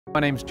My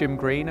name's Jim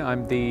Green.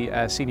 I'm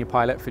the senior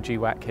pilot for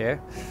GWAC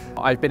here.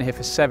 I've been here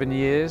for 7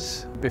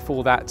 years.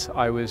 Before that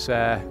I was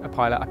a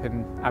pilot up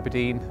in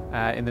Aberdeen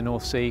in the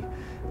North Sea,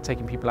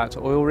 taking people out to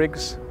oil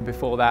rigs.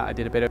 Before that I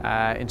did a bit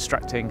of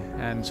instructing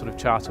and sort of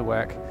charter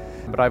work,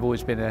 but I've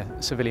always been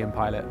a civilian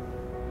pilot.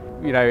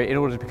 You know, in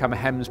order to become a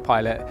HEMS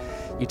pilot,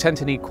 you tend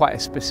to need quite a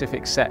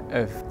specific set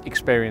of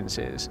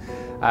experiences.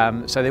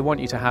 So they want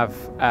you to have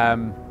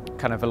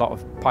kind of a lot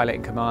of pilot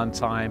in command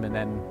time and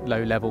then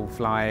low-level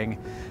flying.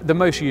 The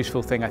most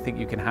useful thing I think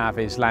you can have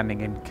is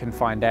landing in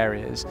confined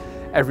areas.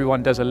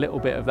 Everyone does a little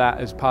bit of that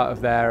as part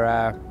of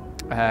their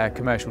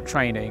commercial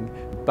training,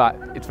 but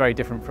it's very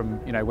different from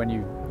when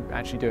you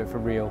actually do it for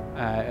real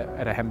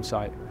at a HEMS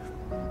site.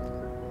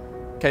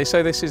 Okay,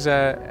 so this is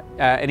an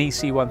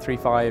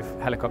EC-135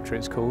 helicopter,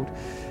 it's called.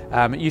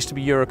 It used to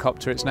be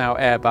Eurocopter, it's now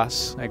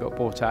Airbus. They got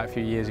bought out a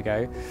few years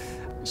ago.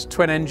 It's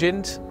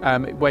twin-engined,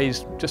 it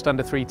weighs just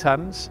under 3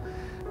 tons.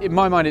 In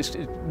my mind, it's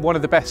one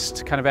of the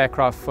best kind of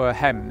aircraft for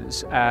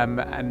HEMS,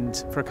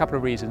 and for a couple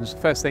of reasons.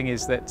 The first thing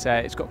is that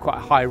it's got quite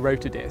a high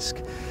rotor disc,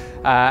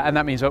 and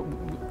that means that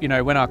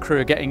when our crew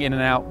are getting in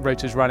and out,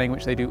 rotors running,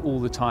 which they do all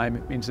the time,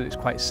 it means that it's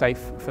quite safe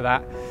for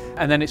that.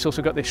 And then it's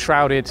also got this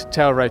shrouded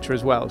tail rotor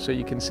as well, so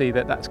you can see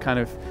that that's kind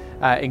of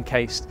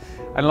encased.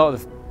 And a lot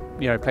of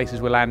the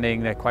places we're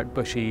landing, they're quite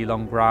bushy,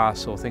 long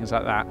grass or things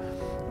like that.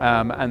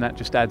 And that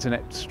just adds an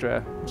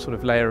extra sort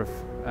of layer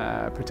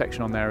of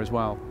protection on there as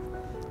well.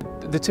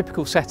 The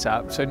typical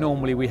setup, so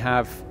normally we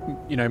have,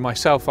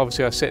 myself,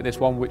 obviously I sit at this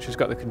one which has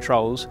got the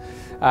controls,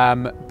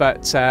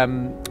 but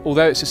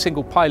although it's a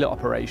single pilot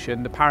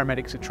operation, the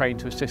paramedics are trained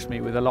to assist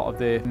me with a lot of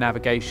the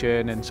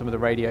navigation and some of the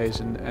radios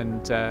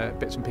and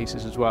bits and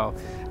pieces as well.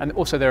 And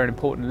also they're an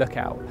important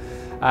lookout.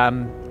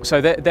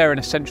 So they're an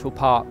essential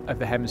part of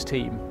the HEMS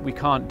team. We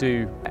can't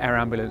do air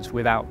ambulance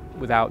without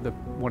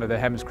one of the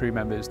HEMS crew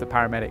members, the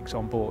paramedics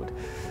on board.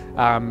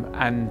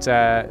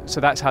 So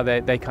that's how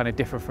they kind of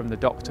differ from the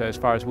doctor as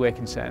far as we're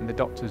concerned. The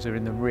doctors are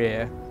in the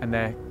rear and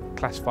they're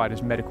classified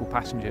as medical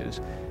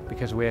passengers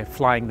because we're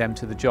flying them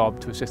to the job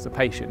to assist the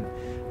patient.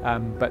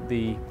 But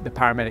the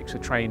paramedics are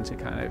trained to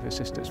kind of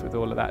assist us with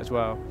all of that as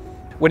well.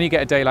 When you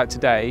get a day like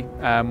today,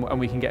 and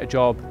we can get a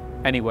job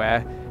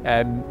anywhere,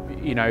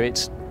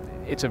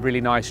 it's a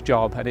really nice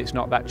job and it's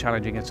not that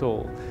challenging at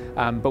all.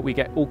 But we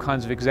get all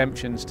kinds of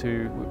exemptions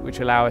which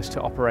allow us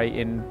to operate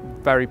in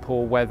very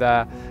poor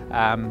weather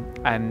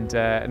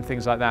and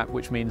things like that,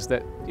 which means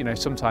that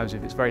sometimes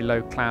if it's very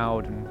low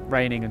cloud and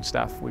raining and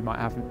stuff, we might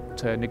have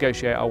to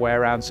negotiate our way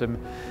around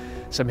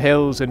some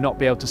hills and not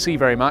be able to see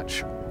very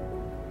much.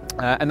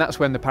 And that's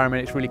when the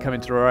paramedics really come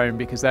into their own,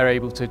 because they're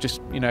able to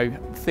just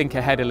think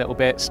ahead a little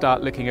bit,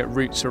 start looking at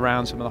routes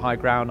around some of the high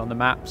ground on the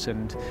maps,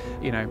 and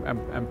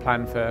and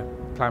plan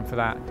for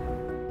that.